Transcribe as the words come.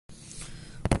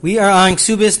We are on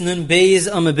Kesubos Nun Beis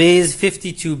Beis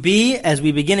 52b as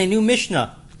we begin a new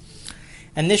Mishnah.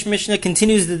 And this Mishnah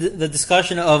continues the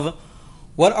discussion of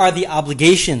what are the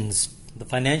obligations, the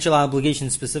financial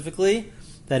obligations specifically,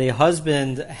 that a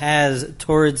husband has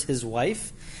towards his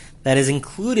wife that is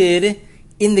included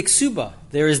in the Kesuba.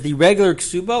 There is the regular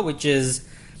Kesuba, which is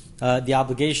the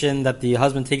obligation that the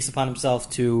husband takes upon himself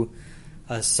to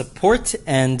support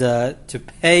and to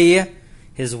pay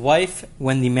his wife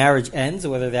when the marriage ends,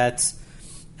 whether that's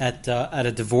at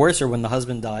a divorce or when the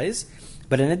husband dies.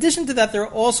 But in addition to that, there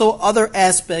are also other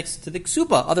aspects to the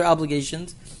Kesuba, other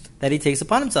obligations that he takes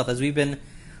upon himself. As we've been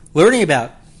learning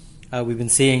about, we've been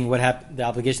seeing the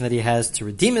obligation that he has to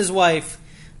redeem his wife,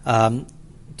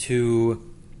 to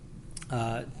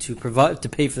provide, to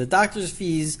pay for the doctor's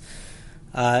fees.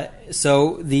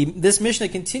 So this Mishnah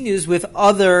continues with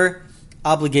other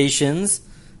obligations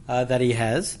that he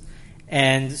has.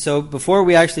 And so before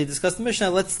we actually discuss the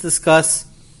Mishnah, let's discuss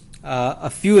a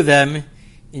few of them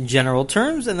in general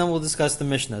terms, and then we'll discuss the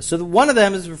Mishnah. So one of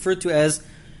them is referred to as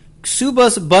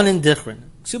Kesubos B1.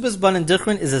 Kesubos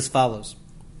B1 is as follows.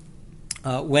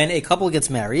 When a couple gets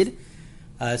married,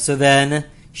 so then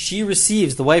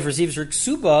the wife receives her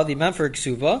Kesuba, the amount for her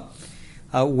Kesuba,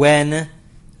 when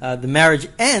the marriage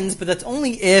ends, but that's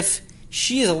only if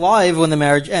she is alive when the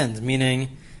marriage ends,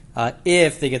 meaning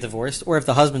if they get divorced or if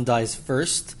the husband dies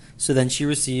first, so then she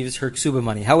receives her Kesuba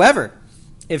money. However,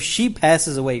 if she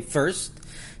passes away first,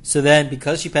 so then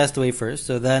because she passed away first,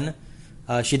 so then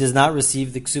she does not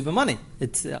receive the Kesuba money.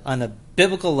 It's on a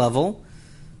biblical level.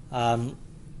 She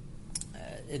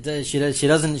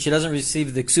doesn't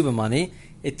receive the Kesuba money.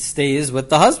 It stays with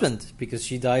the husband because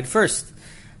she died first.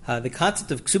 The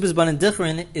concept of Kesubos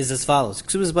B1 is as follows.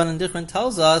 Kesubos B1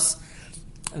 tells us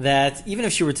that even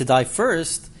if she were to die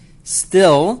first,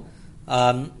 still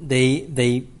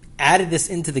they added this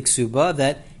into the Kesuba,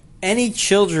 that any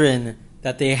children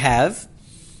that they have,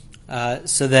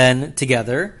 so then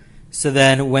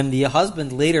when the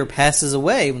husband later passes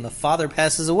away, when the father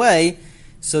passes away,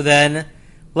 so then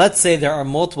let's say there are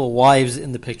multiple wives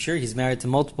in the picture, he's married to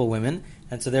multiple women,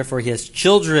 and so therefore he has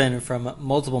children from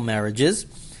multiple marriages.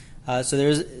 So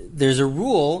there's a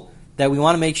rule that we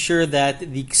want to make sure that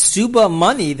the Kesuba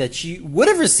money that she would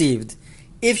have received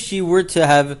if she were to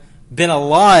have been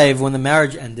alive when the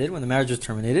marriage ended, when the marriage was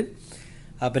terminated,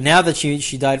 but now that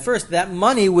she died first, that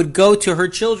money would go to her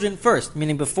children first,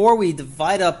 meaning before we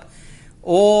divide up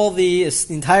all the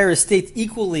entire estate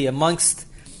equally amongst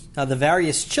the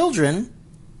various children,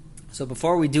 so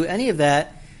before we do any of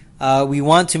that, we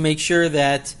want to make sure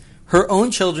that her own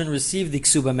children receive the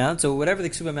Kesuba amount. So whatever the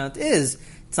Kesuba amount is,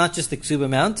 it's not just the Kesuba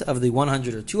amount of the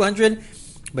 100 or 200,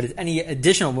 but it's any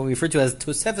additional, what we refer to as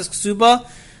Tosefes Kesuba,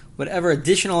 whatever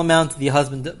additional amount the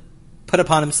husband put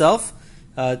upon himself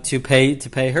to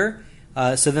pay her.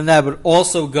 So then that would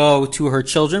also go to her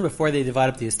children before they divide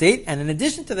up the estate. And in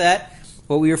addition to that,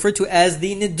 what we refer to as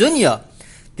the Nidunya.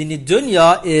 The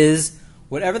Nidunya is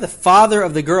whatever the father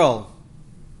of the girl,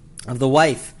 of the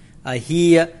wife,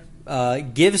 he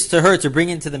gives to her to bring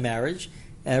into the marriage,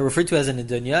 referred to as a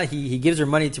Nidunya. He gives her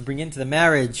money to bring into the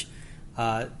marriage.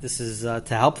 This is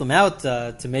to help them out,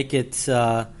 to make it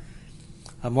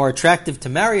more attractive to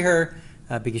marry her,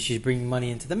 because she's bringing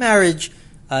money into the marriage.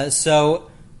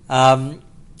 So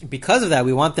because of that,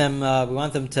 we want them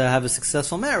to have a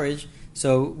successful marriage.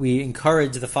 So we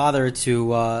encourage the father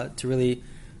to really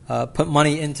put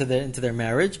money into their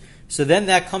marriage. So then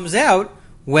that comes out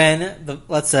when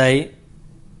let's say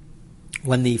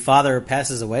when the father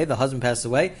passes away, the husband passes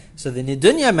away. So the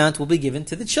Nidunya amount will be given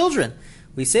to the children.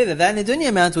 We say that Nidunya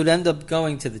amount would end up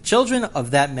going to the children of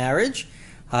that marriage,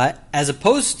 as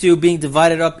opposed to being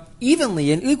divided up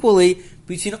evenly and equally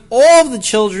between all of the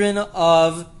children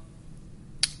of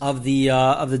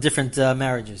the different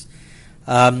marriages.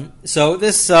 So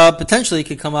this potentially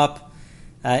could come up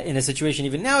in a situation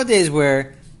even nowadays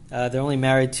where they're only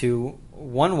married to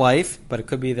one wife, but it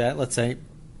could be that, let's say,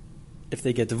 if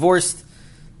they get divorced,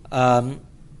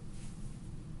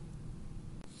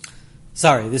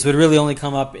 this would really only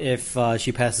come up if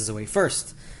she passes away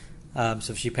first. So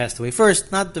if she passed away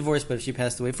first, not divorced, but if she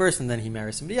passed away first and then he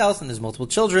marries somebody else and there's multiple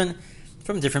children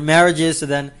from different marriages, so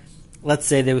then let's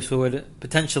say this would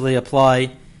potentially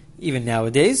apply even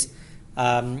nowadays.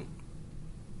 Now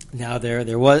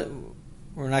there was,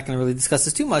 we're not going to really discuss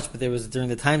this too much, but there was during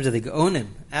the times of the Gaonim,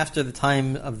 after the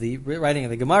time of the writing of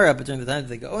the Gemara, but during the times of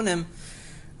the Gaonim,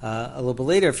 a little bit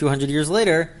later, a few hundred years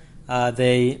later,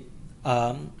 many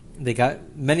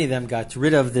of them got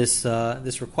rid of this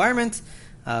requirement.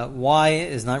 Why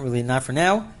is not for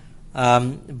now,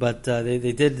 but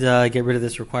they did get rid of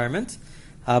this requirement.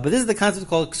 But this is the concept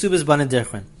called Kesubos Banan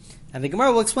Dichrin. And the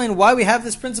Gemara will explain why we have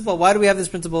this principle. Why do we have this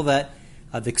principle that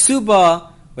the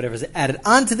Ksuba, whatever is added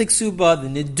onto the Ksuba,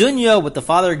 the Nidunya, what the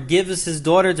father gives his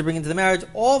daughter to bring into the marriage,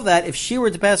 all of that, if she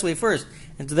were to pass away first,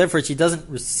 and so therefore she doesn't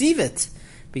receive it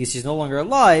because she's no longer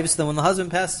alive, so then when the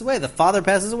husband passes away, the father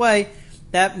passes away,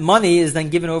 that money is then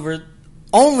given over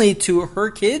only to her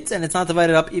kids, and it's not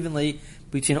divided up evenly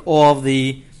between all of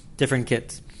the different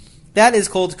kids. That is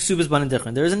called Kesubos Banan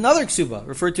Dichrin. There is another Ksuba,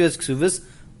 referred to as Kesubos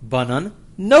Banan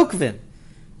Nokvin.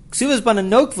 Kesubos Banan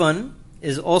Nokvin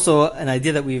is also an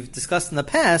idea that we've discussed in the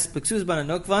past, but Kesubos Banan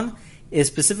Nokvin is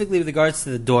specifically with regards to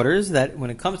the daughters, that when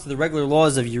it comes to the regular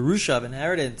laws of Yerusha, of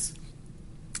inheritance,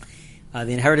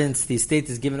 the estate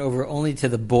is given over only to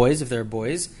the boys, if there are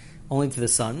boys, only to the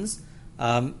sons.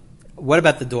 What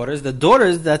about the daughters? The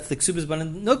daughters, that's the Kesubos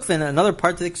Banan Nokvin. Another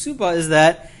part to the Ksuba is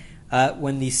that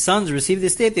when the sons receive the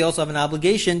estate, they also have an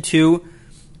obligation to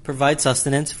provide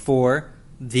sustenance for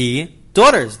the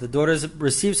daughters. The daughters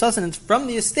receive sustenance from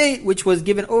the estate, which was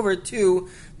given over to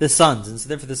the sons. And so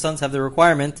therefore the sons have the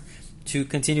requirement to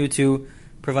continue to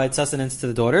provide sustenance to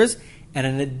the daughters. And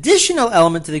an additional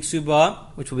element to the Ksuba,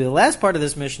 which will be the last part of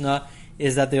this Mishnah,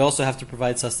 is that they also have to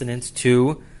provide sustenance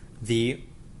to the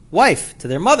wife, to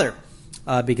their mother,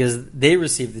 because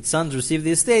the sons receive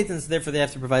the estate, and so therefore they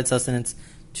have to provide sustenance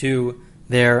to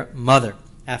their mother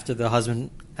after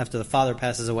the father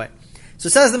passes away. So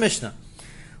says the Mishnah,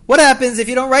 what happens if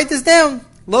you don't write this down?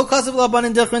 Lo kasav la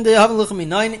banan dichrin deyahavin luchem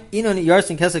minayin inon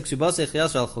yarsin kesek ksubasei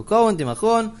chiyas al chokon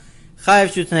dimachon chayav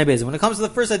shutnei bezin. When it comes to the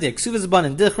first idea, Kesubos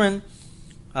Banan Dichrin,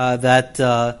 that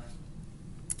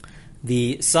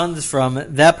the sons from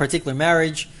that particular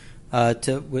marriage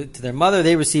to their mother,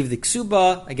 they receive the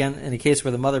Ksuba. Again, in a case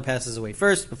where the mother passes away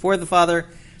first, before the father,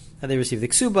 they receive the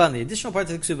Ksuba and the additional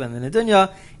parts of the Ksuba and the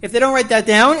Nidunya. If they don't write that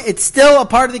down, it's still a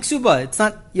part of the Ksuba. It's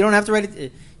not. You don't have to write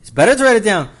it. It's better to write it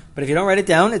down. But if you don't write it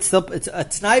down, it's a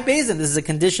T'nai Bezdin. This is a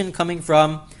condition coming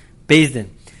from Bezdin.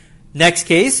 Next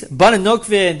case, Banan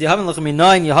Nokvin Dehavin Lachem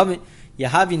Minayin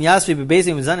Yahavin Yasvi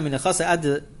BeBezdin Mizanim Minachasa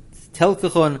Ad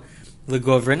Telkuchon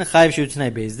Legovrin Chayiv Shu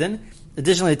T'nai Bezdin.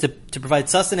 Additionally, to provide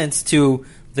sustenance to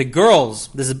the girls,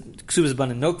 this is Kesubos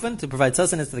Banan Nokvin, to provide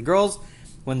sustenance to the girls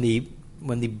when the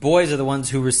boys are the ones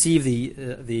who receive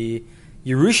the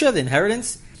Yerusha, the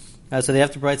inheritance, so they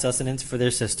have to provide sustenance for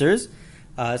their sisters.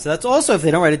 So that's also, if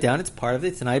they don't write it down, it's part of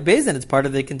the T'nai Bezdin, it's part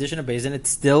of the condition of Bezdin, it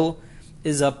still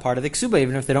is a part of the Ksuba,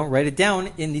 even if they don't write it down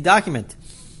in the document.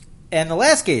 And the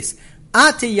last case,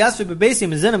 Ati Yasvi Bebeisi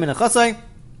Mizina Minachasai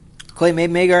Koi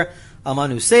Megar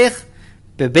Amanu Seich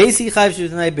Bebeisi Chayiv Shu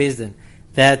T'nai Bezdin,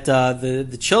 that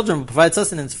the children will provide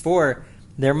sustenance for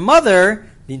their mother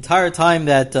the entire time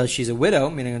that she's a widow,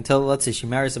 meaning until, let's say, she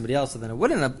marries somebody else, so then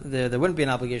there wouldn't be an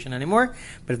obligation anymore.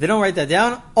 But if they don't write that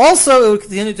down, also it would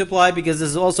continue to apply, because this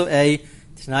is also a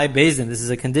T'nai Bezdin. This is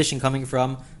a condition coming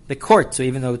from the court. So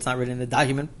even though it's not written in the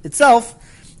document itself,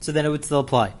 so then it would still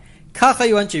apply. This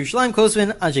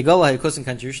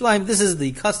is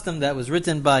the custom that was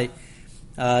written by,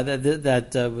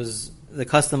 that was the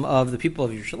custom of the people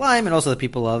of Yerushalayim and also the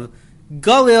people of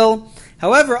Galil.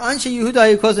 However, Anshe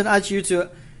Yehuda Yukosin Achiyutu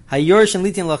Hayorshin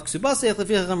Litin Lach Ksubasa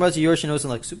Echlefich Chamraz Yorshin Osan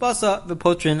Lach Ksubasa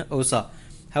Vipotrin Osa.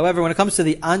 However, when it comes to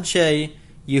the Anshe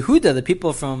Yehuda, the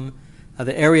people from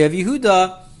the area of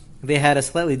Yehuda, they had a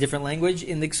slightly different language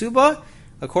in the Ksuba.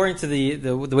 According to the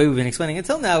way we've been explaining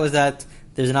until now, is that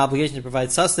there's an obligation to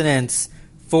provide sustenance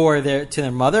to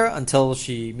their mother until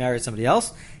she marries somebody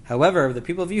else. However, the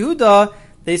people of Yehuda,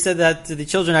 they said that the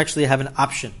children actually have an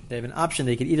option. They have an option.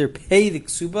 They could either pay the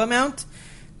Ksuba amount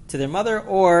to their mother,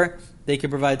 or they could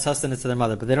provide sustenance to their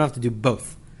mother, but they don't have to do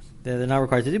both. They're not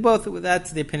required to do both.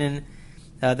 That's the opinion.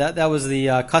 That was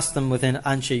the custom within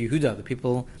Anshe Yehuda, the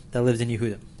people that lived in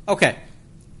Yehuda. Okay.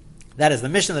 That is the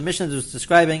Mishnah. The Mishnah is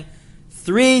describing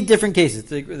three different cases,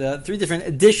 three different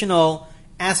additional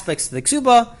aspects to the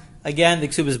Ksuba. Again, the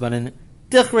Kesubos Banan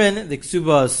Dichrin, the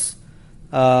Kesubos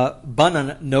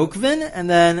Banan Nokvin, and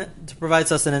then to provide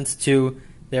sustenance to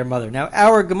their mother. Now,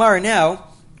 our Gemara now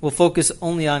will focus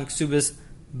only on Kesubos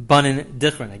Banan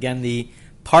Dichrin. Again, the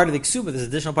part of the Ksuba, this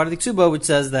additional part of the Ksuba, which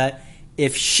says that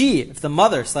if the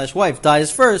mother/wife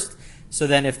dies first, so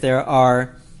then if there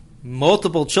are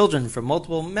multiple children from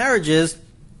multiple marriages,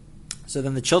 so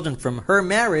then the children from her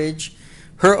marriage,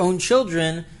 her own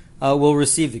children, will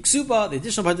receive the Ksuba, the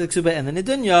additional part of the Ksuba, and the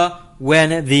Nidunya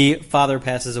when the father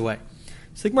passes away.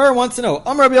 So the Gemara wants to know,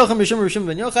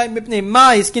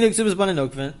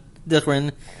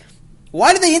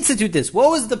 why did they institute this? What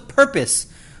was the purpose?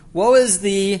 What was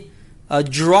the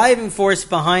driving force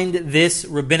behind this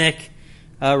rabbinic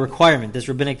requirement, this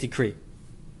rabbinic decree?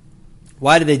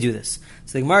 Why did they do this?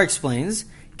 So the Gemara explains,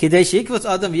 Because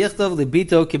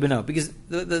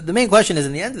the main question is,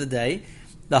 in the end of the day,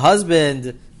 the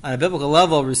husband, on a biblical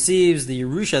level, receives the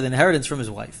Yerusha, the inheritance, from his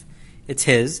wife. It's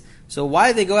his. So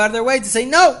why do they go out of their way to say,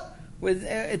 no,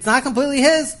 it's not completely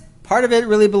his? Part of it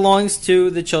really belongs to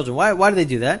the children. Why do they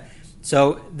do that?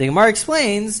 So the Gemara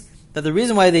explains that the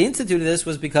reason why they instituted this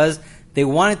was because they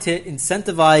wanted to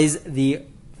incentivize the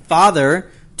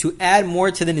father to add more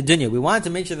to the Nedunya. We wanted to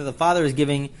make sure that the father is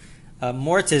giving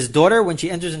more to his daughter when she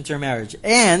enters into her marriage.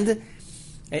 And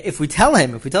if we tell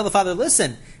the father,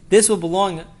 listen, this will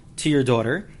belong to your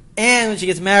daughter, and when she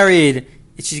gets married,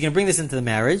 she's going to bring this into the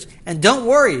marriage, and don't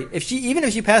worry, even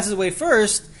if she passes away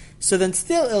first, so then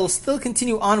it'll still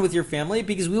continue on with your family,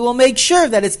 because we will make sure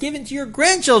that it's given to your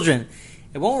grandchildren.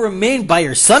 It won't remain by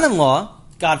your son-in-law,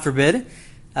 God forbid,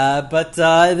 but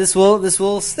this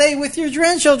will stay with your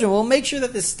grandchildren. We'll make sure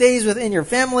that this stays within your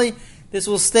family. This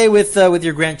will stay with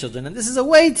your grandchildren. And this is a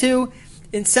way to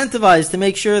incentivize, to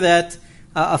make sure that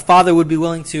a father would be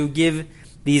willing to give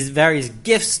these various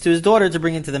gifts to his daughter to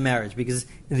bring into the marriage. Because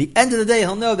at the end of the day,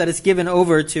 he'll know that it's given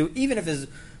over to, even if his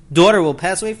daughter will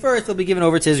pass away first, it'll be given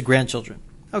over to his grandchildren.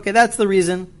 Okay, that's the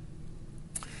reason.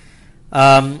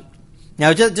 Now,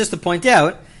 just to point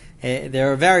out,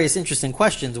 there are various interesting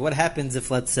questions. What happens if,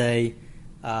 let's say,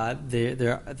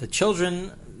 the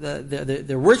children,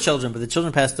 there were children, but the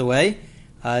children passed away,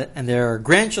 and there are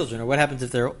grandchildren? Or what happens if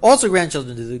there are also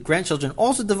grandchildren? Do the grandchildren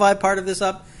also divide part of this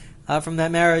up from that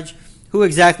marriage? Who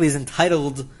exactly is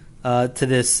entitled to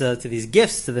these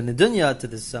gifts, to the nedunya, to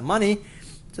this money?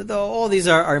 So all these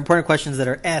are important questions that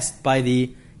are asked by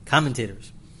the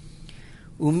commentators.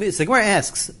 So the Gemara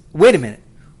asks, wait a minute.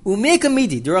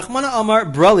 Umekamidi, Durachmana Amar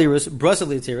Bralirus,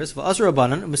 Brasalitiris,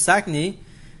 Vasarabanan, Musakni,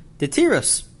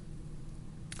 Detirus.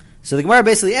 So the Gemara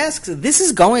basically asks, this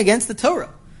is going against the Torah.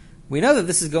 We know that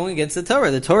this is going against the Torah.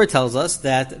 The Torah tells us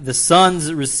that the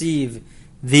sons receive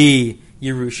the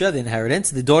Yerusha, the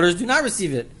inheritance. The daughters do not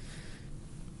receive it.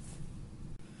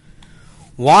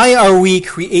 Why are we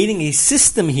creating a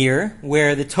system here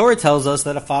where the Torah tells us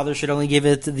that a father should only give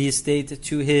it the estate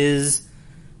to his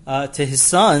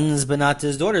sons, but not to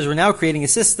his daughters? We're now creating a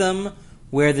system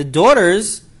where the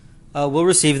daughters will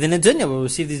receive the nedunya, will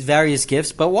receive these various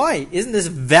gifts. But why? Isn't this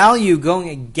value going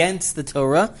against the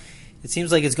Torah? It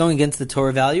seems like it's going against the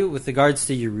Torah value with regards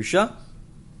to Yerusha.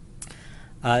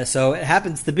 So it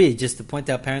happens to be, just to point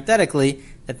out parenthetically,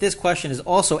 that this question is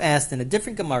also asked in a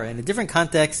different Gemara, in a different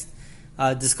context,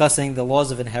 discussing the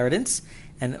laws of inheritance.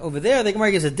 And over there, the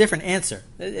Gemara gives a different answer.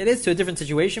 It is to a different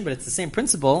situation, but it's the same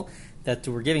principle, that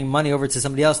we're giving money over to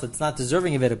somebody else that's not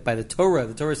deserving of it by the Torah.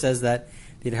 The Torah says that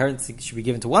the inheritance should be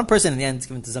given to one person, and the end it's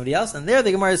given to somebody else. And there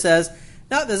the Gemara says,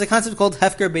 no, there's a concept called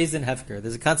Hefker Beis Din Hefker.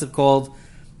 There's a concept called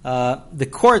the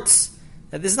courts.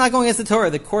 This is not going against the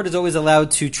Torah. The court is always allowed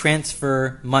to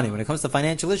transfer money. When it comes to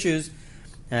financial issues,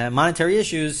 monetary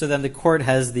issues, so then the court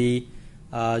has the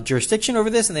jurisdiction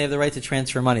over this, and they have the right to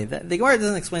transfer money. The Gemara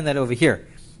doesn't explain that over here.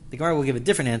 The Gemara will give a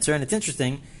different answer, and it's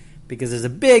interesting because there's a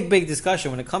big, big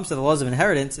discussion when it comes to the laws of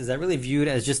inheritance. Is that really viewed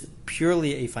as just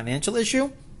purely a financial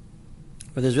issue?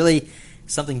 Or there's really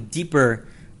something deeper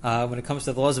when it comes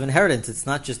to the laws of inheritance? It's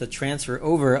not just the transfer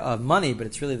over of money, but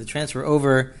it's really the transfer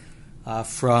over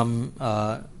from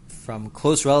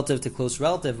close relative to close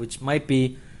relative, which might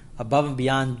be above and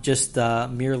beyond just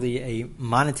merely a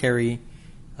monetary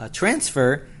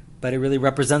transfer, but it really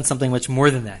represents something much more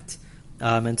than that.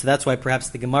 And so that's why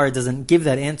perhaps the Gemara doesn't give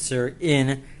that answer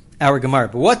in our Gemara.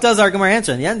 But what does our Gemara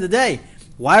answer? At the end of the day,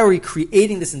 why are we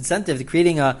creating this incentive,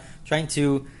 trying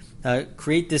to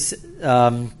create this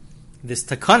this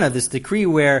takana, this decree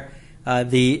where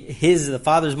the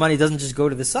father's money doesn't just go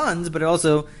to the sons, but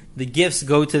also the gifts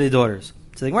go to the daughters?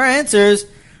 So the Gemara answers,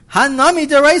 Hanami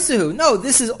deraisahu. No,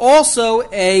 this is also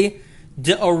a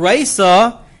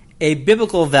deoraisa, a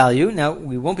biblical value. Now,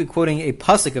 we won't be quoting a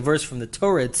pasuk, a verse from the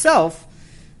Torah itself,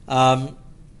 but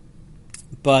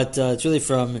it's really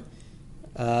from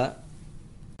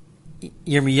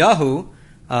Yirmiyahu,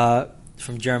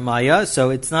 from Jeremiah. So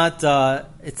it's not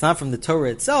from the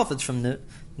Torah itself. It's from the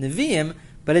Nevi'im,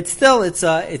 but it's still it's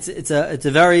a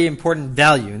very important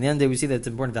value. In the end of the day, we see that it's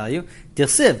an important value.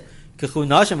 Dirsiv kechu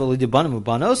nashim v'lidubanim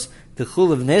ubanos kechu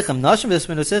levnechem nashim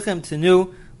v'esmenosechem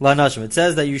tenu la nashim. It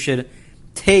says that you should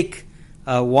take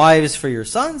wives for your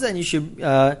sons, and you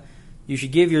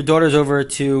should give your daughters over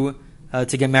to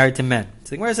get married to men.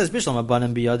 So the Gemara says, "Bishlam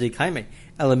abanim biyadi kaime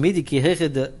elamidi ki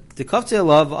heched dekavtei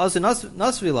alav asu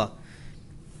nasvila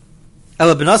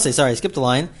ela benase." Sorry, I skipped a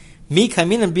line. Mi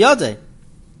kaiminam biyade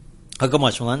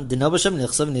hagamashmalan dinobashem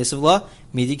nechsav nesivla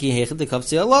midi ki heched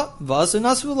dekavtei alav asu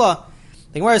nasvila.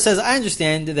 The Gemara says, I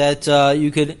understand that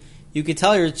you could you could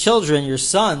tell your children, your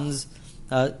sons,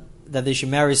 that they should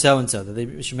marry so-and-so, that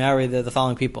they should marry the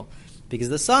following people. Because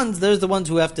the sons, they're the ones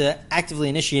who have to actively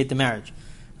initiate the marriage.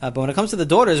 But when it comes to the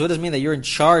daughters, what does it mean that you're in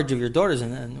charge of your daughters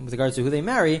and with regards to who they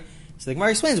marry? So the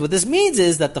Gemara explains, what this means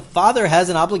is that the father has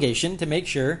an obligation to make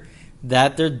sure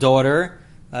that their daughter,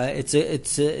 it's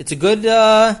a good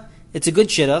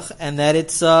shidduch, and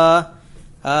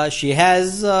that she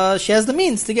has the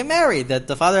means to get married. That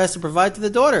the father has to provide to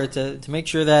the daughter to make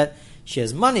sure that she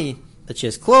has money, that she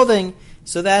has clothing,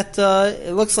 so that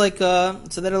it looks like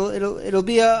so that it'll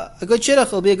be a good shidduch,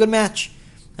 it'll be a good match.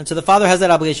 And so the father has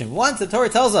that obligation. Once the Torah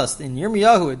tells us in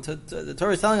Yirmiyahu, the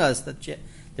Torah is telling us that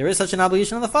there is such an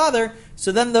obligation on the father,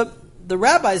 so then the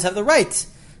rabbis have the right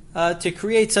to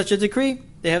create such a decree.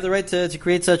 They have the right to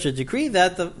create such a decree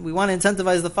that we want to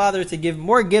incentivize the father to give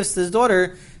more gifts to his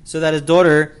daughter so that his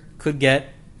daughter could get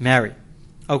married.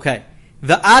 Okay.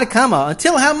 The ad kama,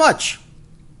 until how much?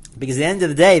 Because at the end of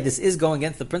the day, this is going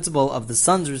against the principle of the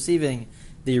sons receiving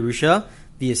the Yerusha,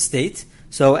 the estate.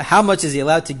 So how much is he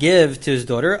allowed to give to his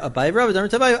daughter? The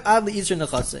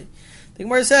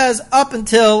Gemara says up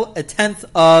until a tenth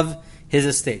of his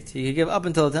estate. He could give up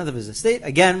until a tenth of his estate.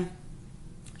 Again,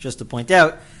 just to point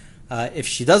out, if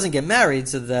she doesn't get married,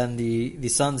 so then the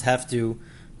sons have to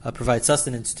provide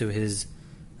sustenance to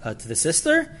the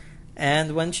sister.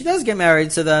 And when she does get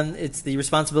married, so then it's the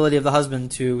responsibility of the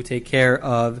husband to take care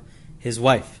of his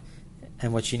wife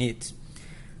and what she needs.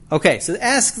 Okay, so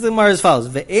ask the Gemara as follows: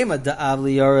 Ve'ema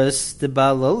da'avli yoros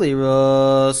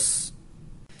debaloliros.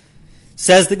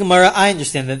 Says the Gemara, I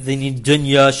understand that the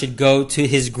nidunya should go to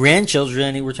his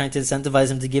grandchildren. We're trying to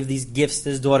incentivize him to give these gifts to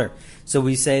his daughter. So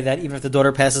we say that even if the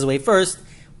daughter passes away first,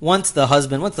 once the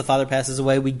father passes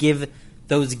away, we give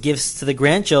those gifts to the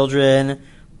grandchildren.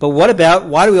 But why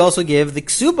do we also give the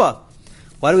ksuba?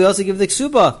 Why do we give the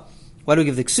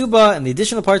ksuba and the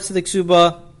additional parts to the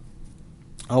ksuba?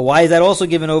 Why is that also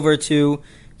given over to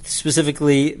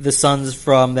specifically the sons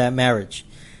from that marriage?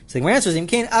 So the answer is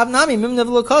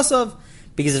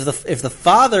because if the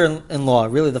father-in-law,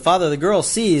 really the father of the girl,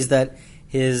 sees that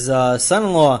his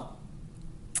son-in-law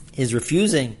is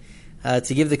refusing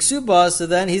to give the ksuba, so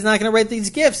then he's not going to write these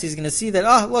gifts. He's going to see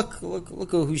that, look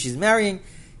who she's marrying,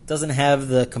 doesn't have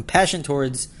the compassion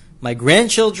towards my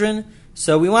grandchildren.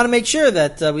 So we want to make sure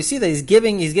that we see that he's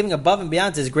giving above and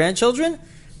beyond to his grandchildren.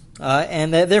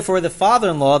 And that therefore the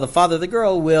father-in-law, the father of the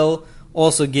girl, will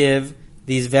also give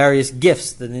these various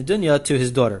gifts, the nidunya, to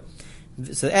his daughter.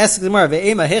 So ask the Gemara,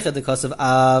 ve'ema hecha dekasav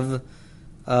av,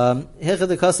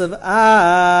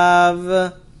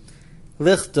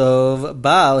 lichtov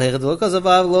baal, hecha dekasav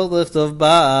av, lo lichtov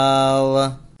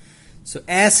baal. So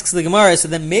asks the Gemara, so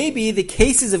then maybe the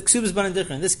cases of ksubas ban and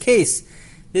dichrin, in this case,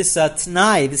 this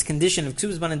t'nai, this condition of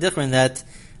ksubas ban and dichrin, that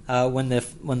when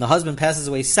the husband passes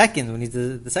away second, when he's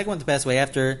the second one to pass away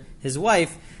after his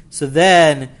wife, so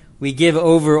then we give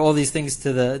over all these things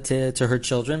to her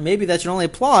children. Maybe that should only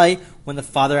apply when the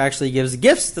father actually gives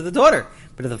gifts to the daughter.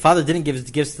 But if the father didn't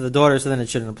give gifts to the daughter, so then it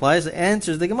shouldn't apply. So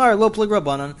answers the Gemara, low plug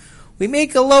rabbanon. We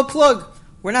make a low plug.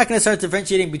 We're not going to start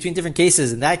differentiating between different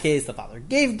cases. In that case, the father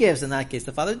gave gifts. In that case,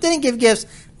 the father didn't give gifts.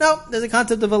 No, there's a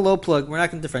concept of a low plug. We're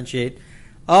not going to differentiate.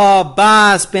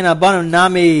 Bas ben abanu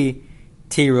nami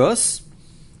tiros.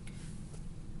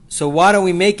 So why don't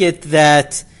we make it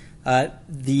that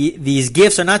these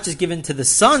gifts are not just given to the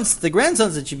sons, to the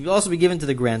grandsons, it should also be given to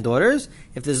the granddaughters,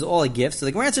 if this is all a gift. So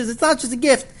the Gemara says it's not just a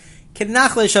gift.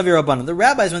 The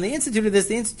rabbis, when they instituted this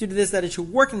that it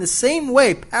should work in the same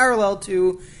way, parallel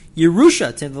to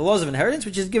Yerusha, to the laws of inheritance,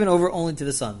 which is given over only to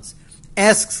the sons.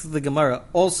 Asks the Gemara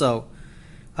also,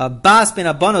 Bas ben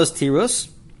abanos tirus.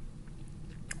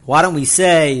 Why don't we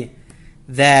say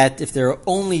that if there are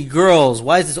only girls,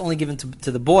 why is this only given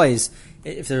to the boys?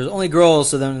 If there's only girls,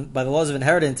 so then by the laws of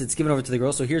inheritance, it's given over to the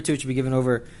girls. So here too, it should be given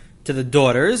over to the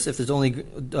daughters, if there's only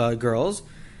girls.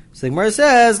 So the Gemara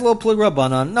says, low plug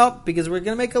rabbanon. No, because we're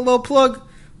going to make a low plug.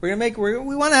 We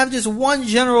want to have just one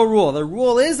general rule. The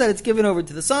rule is that it's given over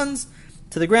to the sons,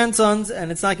 to the grandsons,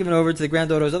 and it's not given over to the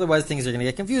granddaughters. Otherwise, things are going to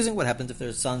get confusing. What happens if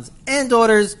there's sons and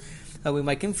daughters? We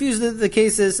might confuse the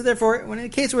cases. So therefore, when in a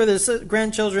case where there's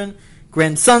grandsons,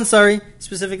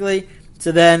 specifically,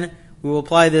 so then we will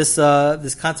apply this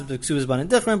concept of ksubas ban and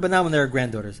dichrin, but not when there are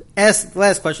granddaughters. Ask the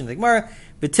last question, the Gemara,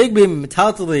 v'tigbi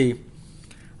metaltali.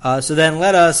 So then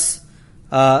let us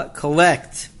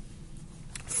collect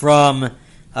from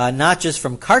not just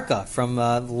from karka, from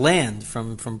land,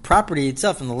 from property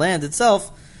itself, from the land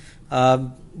itself,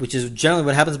 which is generally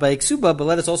what happens by ksuba, but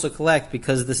let us also collect,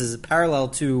 because this is parallel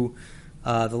to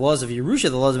the laws of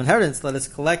Yerusha, the laws of inheritance, let us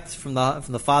collect from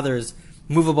the father's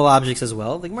movable objects as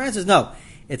well. The Gemara says no.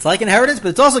 It's like inheritance, but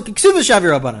it's also Kesubos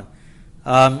Shavir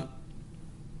Rabbanan.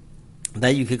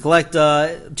 That you could collect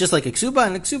just like a ksuba,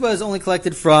 and a ksuba is only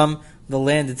collected from the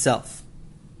land itself.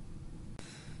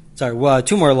 Sorry,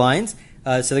 2 more lines.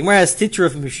 So the Gemara has Titra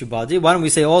from Mishubadi. Why don't we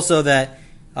say also that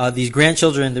these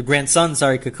grandchildren, the grandsons,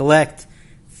 could collect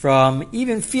from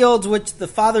even fields which the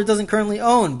father doesn't currently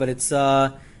own, but it's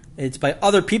by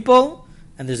other people,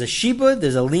 and there's a shibud,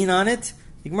 there's a lien on it.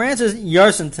 The Gemara answers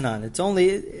Yarsan Tanan.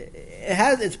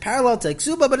 It's parallel to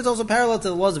ksuba, but it's also parallel to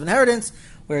the laws of inheritance,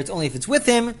 where it's only if it's with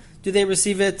him do they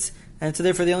receive it, and so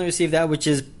therefore they only receive that which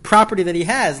is property that he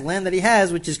has, land that he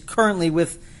has, which is currently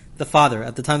with the father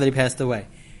at the time that he passed away.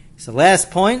 So last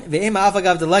point, ve'ema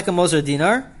afagav deleka moser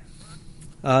dinar.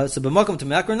 So b'makom to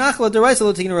me'akar nachla deraisa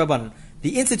lo tigna rabbanan.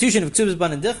 The institution of Kesubos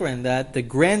Banan Dichrin, that the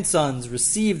grandsons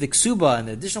receive the ksuba and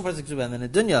the additional parts of ksuba and then the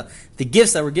dunya, the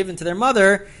gifts that were given to their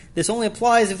mother, this only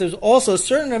applies if there's also a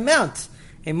certain amount,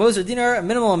 a moser dinar, a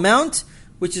minimal amount,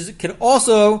 which can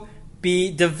also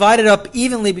be divided up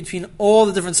evenly between all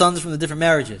the different sons from the different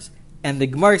marriages. And the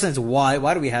Gemara explains why.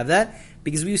 Why do we have that?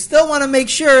 Because we still want to make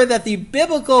sure that the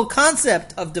biblical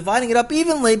concept of dividing it up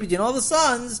evenly between all the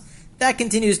sons, that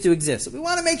continues to exist. So we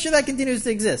want to make sure that continues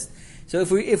to exist. So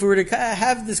if we were to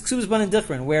have this Kesubos Banan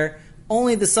Dichrin, where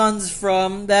only the sons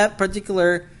from that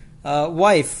particular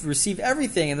wife receive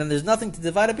everything, and then there's nothing to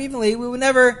divide up evenly, we would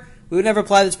never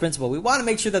apply this principle. We want to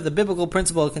make sure that the biblical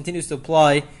principle continues to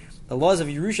apply. The laws of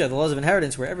Yerusha, the laws of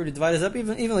inheritance, where everybody divides up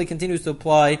evenly, continues to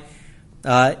apply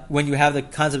when you have the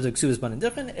concept of Kesubos Banan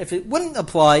Dichrin. If it wouldn't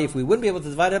apply, if we wouldn't be able to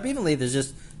divide it up evenly, there's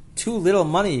just too little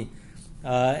money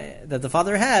that the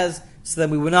father has, so then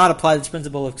we would not apply this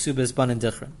principle of Kesubos Banan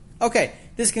Dichrin. Okay,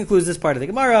 this concludes this part of the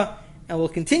Gemara, and we'll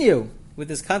continue with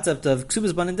this concept of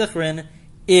Kesubos Banan Dichrin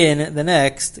in the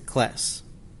next class.